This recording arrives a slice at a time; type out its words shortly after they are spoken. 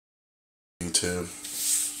YouTube.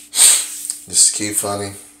 This is Keep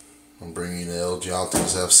Funny. I'm bringing you the LG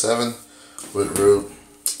Optimus F7 with root.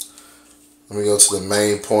 Let me go to the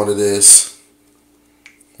main point of this.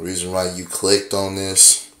 The reason why you clicked on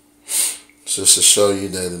this is just to show you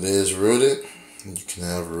that it is rooted and you can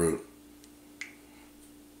have root.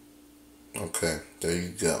 Okay, there you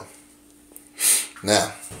go.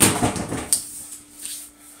 Now,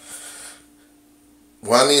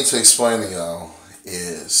 what I need to explain to y'all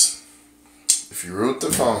is if you root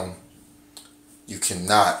the phone, you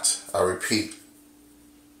cannot, I repeat,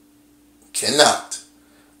 cannot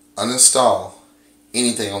uninstall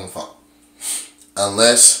anything on the phone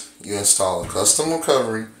unless you install a custom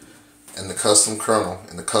recovery and the custom kernel.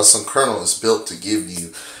 And the custom kernel is built to give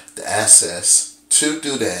you the access to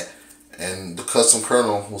do that. And the custom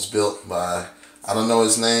kernel was built by, I don't know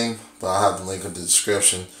his name, but I'll have the link in the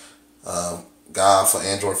description. Guy for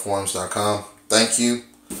AndroidForums.com. Thank you.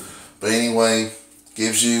 But anyway,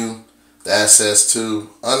 gives you the access to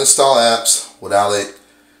uninstall apps without it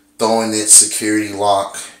throwing its security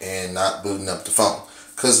lock and not booting up the phone.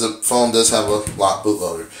 Because the phone does have a locked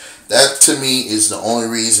bootloader. That to me is the only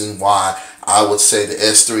reason why I would say the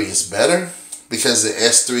S3 is better. Because the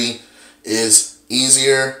S3 is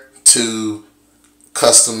easier to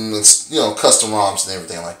custom ROMs and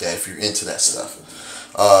everything like that if you're into that stuff.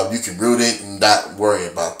 You can root it and not worry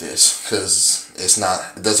about this because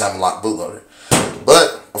it doesn't have a locked bootloader.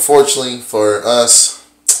 But unfortunately for us,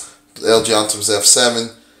 the LG Optimus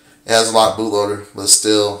F7, it has a locked bootloader, but it's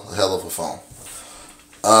still a hell of a phone.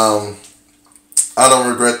 I don't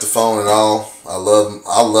regret the phone at all. I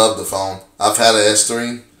love the phone. I've had an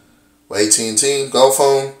S3 with AT&T Go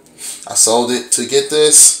phone. I sold it to get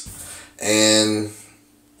this, and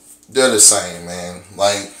they're the same, man.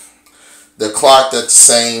 Like, they're clocked at the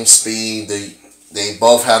same speed. They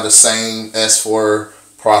both have the same S4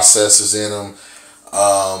 processors in them.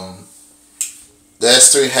 The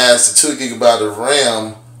S3 has the 2 GB of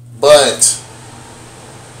RAM, but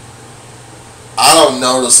I don't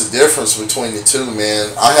notice a difference between the two,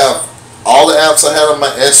 man. I have all the apps I had on my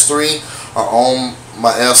S3 are on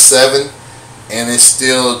my F7, and it's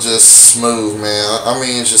still just smooth, man. I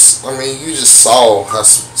mean, you just saw how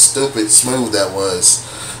stupid smooth that was.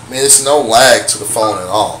 I mean, it's no lag to the phone at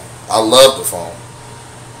all. I love the phone,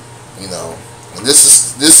 you know. And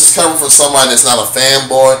this is coming from somebody that's not a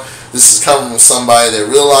fanboy. This is coming from somebody that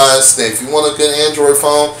realized that if you want a good Android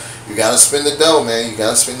phone, you gotta spend the dough, man. You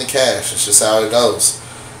gotta spend the cash. It's just how it goes.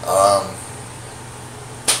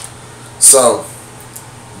 So,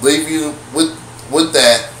 leave you with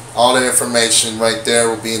that. All the information right there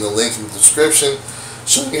will be in the link in the description,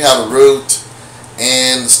 showing you how to root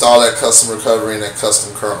and install that custom recovery and that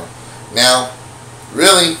custom kernel. Now,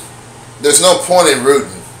 really, there's no point in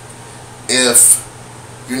rooting if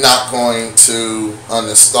you're not going to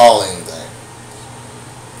uninstall anything.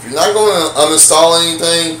 If you're not going to uninstall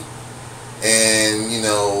anything and, you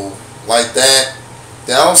know, like that,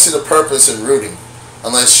 then I don't see the purpose in rooting.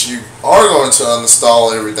 Unless you are going to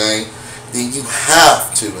uninstall everything, then you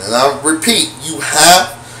have to, and I repeat, you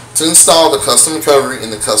have to install the custom recovery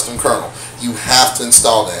and the custom kernel. You have to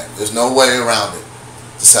install that. There's no way around it.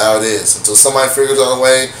 That's how it is. Until somebody figures out a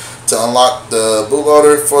way to unlock the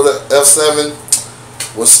bootloader for the F7,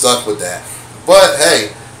 we're stuck with that. But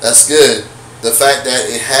hey, that's good. The fact that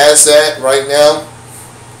it has that right now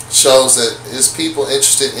shows that there's people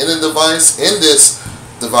interested in this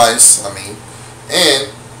device, and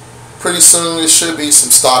pretty soon there should be some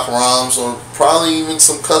stock ROMs or probably even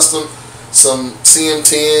some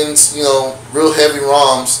CM10s, you know, real heavy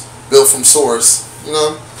ROMs built from source, you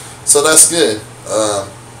know. So that's good.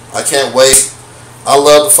 I can't wait. I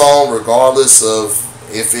love the phone regardless of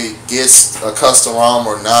if it gets a custom ROM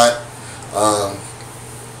or not.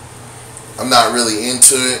 I'm not really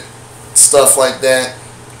into it, stuff like that.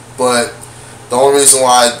 But the only reason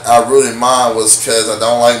why I rooted mine was because I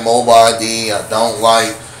don't like Mobile ID. I don't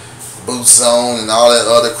like Boot Zone and all that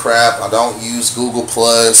other crap. I don't use Google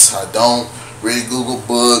Plus. I don't read Google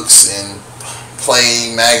Books and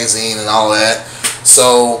Play Magazine and all that.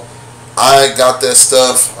 So I got that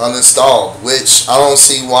stuff uninstalled, which I don't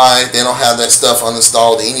see why they don't have that stuff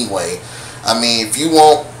uninstalled anyway. I mean, if you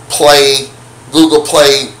want Google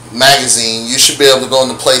Play Magazine, you should be able to go in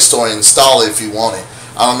the Play Store and install it if you want it.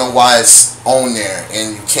 I don't know why it's on there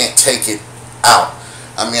and you can't take it out.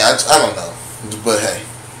 I mean, I don't know. But hey,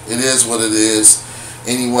 it is what it is.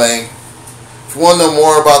 Anyway, if you want to know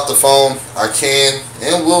more about the phone, I can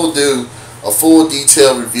and will do a full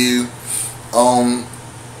detailed review on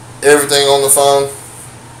everything on the phone,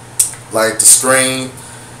 like the screen,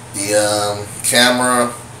 the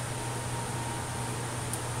camera,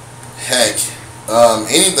 heck,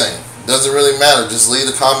 anything. Doesn't really matter. Just leave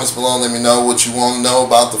the comments below and let me know what you want to know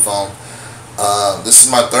about the phone. This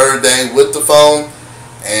is my 3rd day with the phone,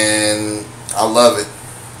 and I love it.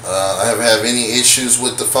 I haven't had any issues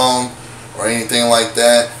with the phone or anything like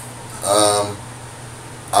that.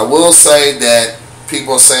 I will say that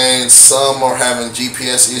people are saying some are having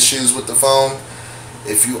GPS issues with the phone.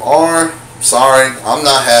 If you are, sorry, I'm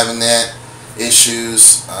not having that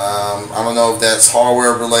issues. I don't know if that's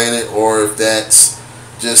hardware related or if that's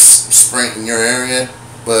just Sprint in your area,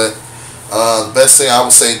 but the best thing I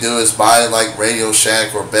would say do is buy it like Radio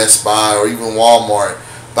Shack or Best Buy or even Walmart.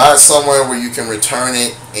 Buy it somewhere where you can return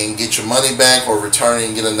it and get your money back, or return it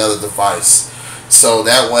and get another device. So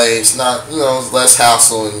that way it's not, it's less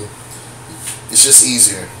hassle and it's just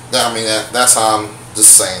easier. I mean, that's how I'm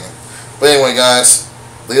just saying it. But anyway, guys,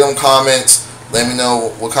 leave them comments. Let me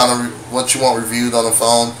know what you want reviewed on the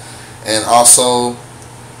phone, and also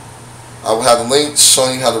I will have the link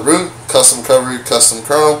showing you how to root, custom recovery, custom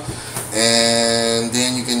kernel, and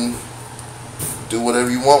then you can do whatever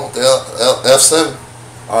you want with the F7.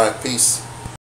 Alright, peace.